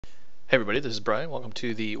Hey everybody, this is Brian. Welcome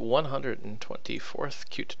to the 124th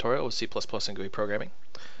Qt tutorial with C++ and GUI programming.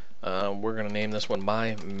 We're going to name this one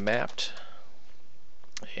My Mapped.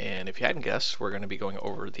 And if you hadn't guessed, we're going to be going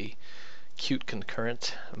over the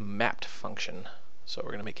QtConcurrent Mapped function. So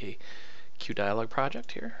we're going to make a QDialog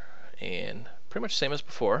project here, and pretty much same as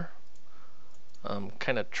before. I'm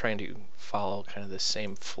kind of trying to follow kind of the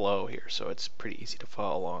same flow here, so it's pretty easy to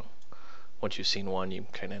follow along. Once you've seen one, you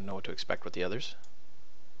kind of know what to expect with the others.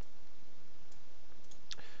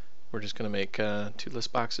 We're just going to make two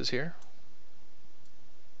list boxes here.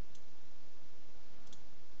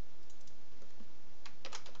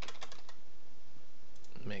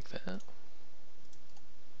 Make that.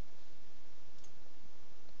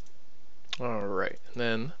 Alright,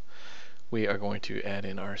 then we are going to add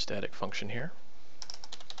in our static function here.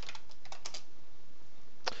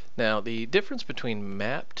 Now the difference between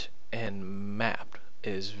mapped and mapped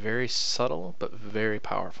is very subtle but very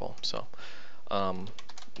powerful. So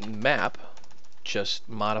map just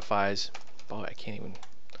modifies, boy, I can't even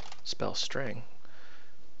spell string.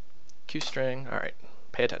 QString, alright,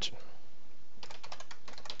 pay attention.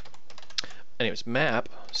 Anyways, map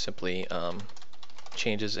simply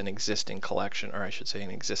changes an existing collection, or I should say an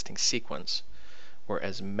existing sequence,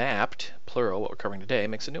 whereas mapped, plural, what we're covering today,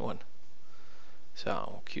 makes a new one.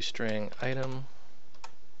 So QString item,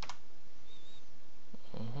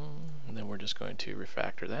 and then we're just going to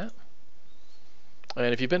refactor that.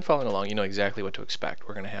 And if you've been following along, you know exactly what to expect.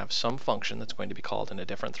 We're going to have some function that's going to be called in a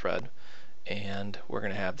different thread, and we're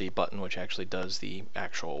going to have the button which actually does the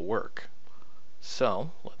actual work.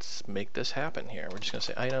 So let's make this happen here. We're just going to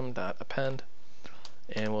say item.append,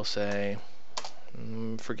 and we'll say,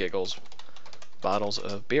 for giggles, bottles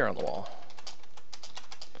of beer on the wall.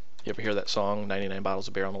 You ever hear that song, 99 bottles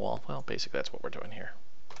of beer on the wall? Well, basically that's what we're doing here.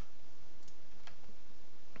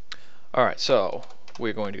 Alright, so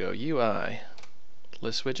we're going to go UI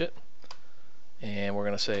list widget, and we're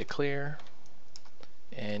going to say clear,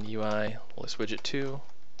 and UI list widget 2.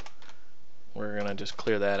 We're going to just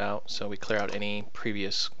clear that out, so we clear out any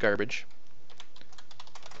previous garbage.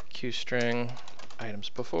 QString items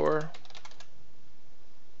before.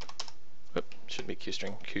 Whoop, shouldn't be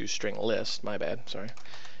QString list, my bad, sorry.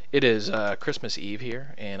 It is Christmas Eve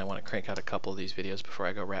here, and I want to crank out a couple of these videos before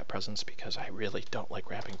I go wrap presents, because I really don't like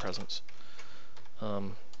wrapping presents.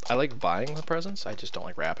 I like buying the presents, I just don't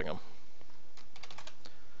like wrapping them.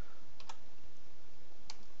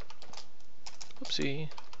 Whoopsie.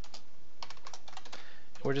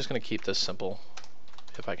 We're just going to keep this simple,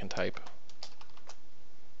 if I can type.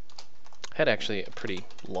 I had actually a pretty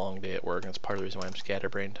long day at work, and that's part of the reason why I'm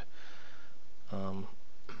scatterbrained.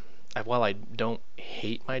 While I don't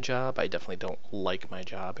hate my job, I definitely don't like my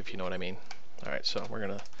job, if you know what I mean. Alright, so we're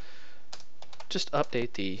going to just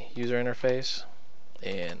update the user interface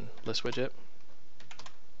and list widget.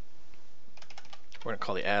 We're going to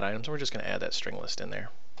call the add items, and we're just going to add that string list in there.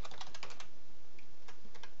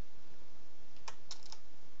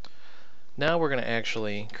 Now we're going to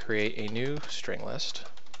actually create a new string list.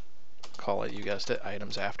 Call it, you guessed it,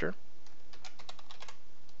 items after.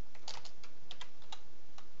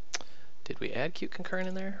 Did we add QtConcurrent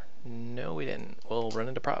in there? No, we didn't. We'll run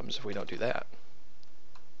into problems if we don't do that.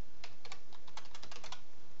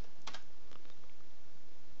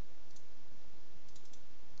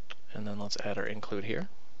 And then let's add our include here.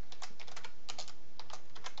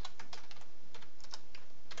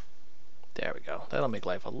 There we go. That'll make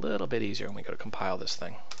life a little bit easier when we go to compile this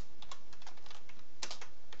thing.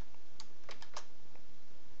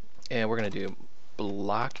 And we're going to do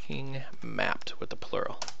blocking mapped with the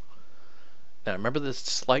plural. Now remember, this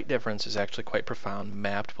slight difference is actually quite profound.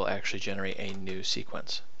 Mapped will actually generate a new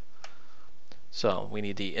sequence. So we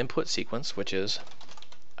need the input sequence, which is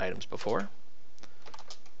items before.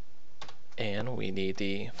 And we need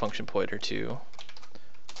the function pointer to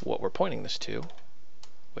what we're pointing this to,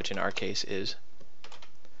 which in our case is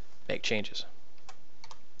make changes.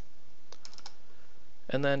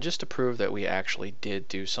 And then just to prove that we actually did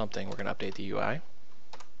do something, we're going to update the UI.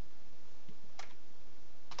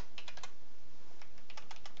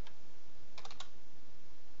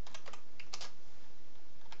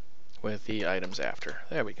 With the items after.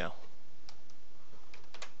 There we go.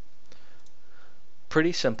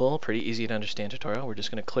 Pretty simple, pretty easy to understand tutorial. We're just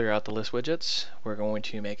going to clear out the list widgets. We're going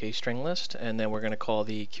to make a string list, and then we're going to call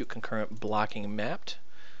the QtConcurrent blocking mapped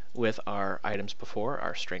with our items before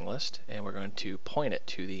our string list, and we're going to point it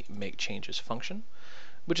to the make changes function,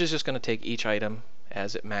 which is just going to take each item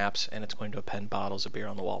as it maps, and it's going to append bottles of beer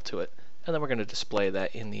on the wall to it, and then we're going to display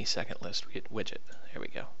that in the second list widget. There we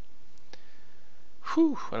go.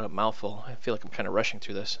 Whew, what a mouthful. I feel like I'm kind of rushing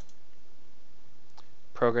through this.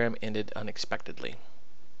 program ended unexpectedly.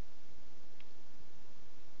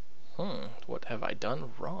 What have I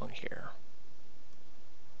done wrong here?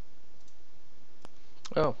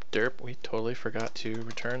 Oh, derp, we totally forgot to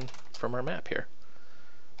return from our map here.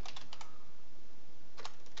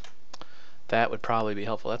 That would probably be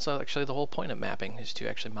helpful. That's actually the whole point of mapping, is to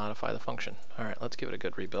actually modify the function. Alright, let's give it a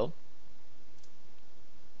good rebuild.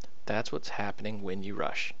 That's what's happening when you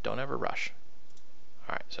rush. Don't ever rush.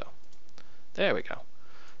 Alright, so there we go.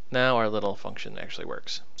 Now our little function actually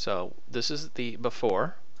works. So this is the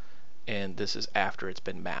before, and this is after it's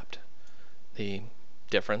been mapped. The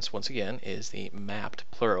difference, once again, is the mapped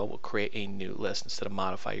plural will create a new list instead of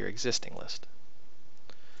modify your existing list.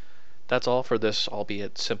 That's all for this,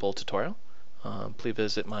 albeit simple tutorial. Please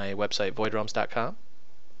visit my website, voidrealms.com,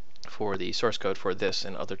 for the source code for this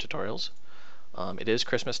and other tutorials. It is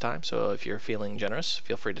Christmas time, so if you're feeling generous,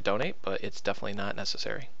 feel free to donate, but it's definitely not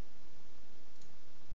necessary.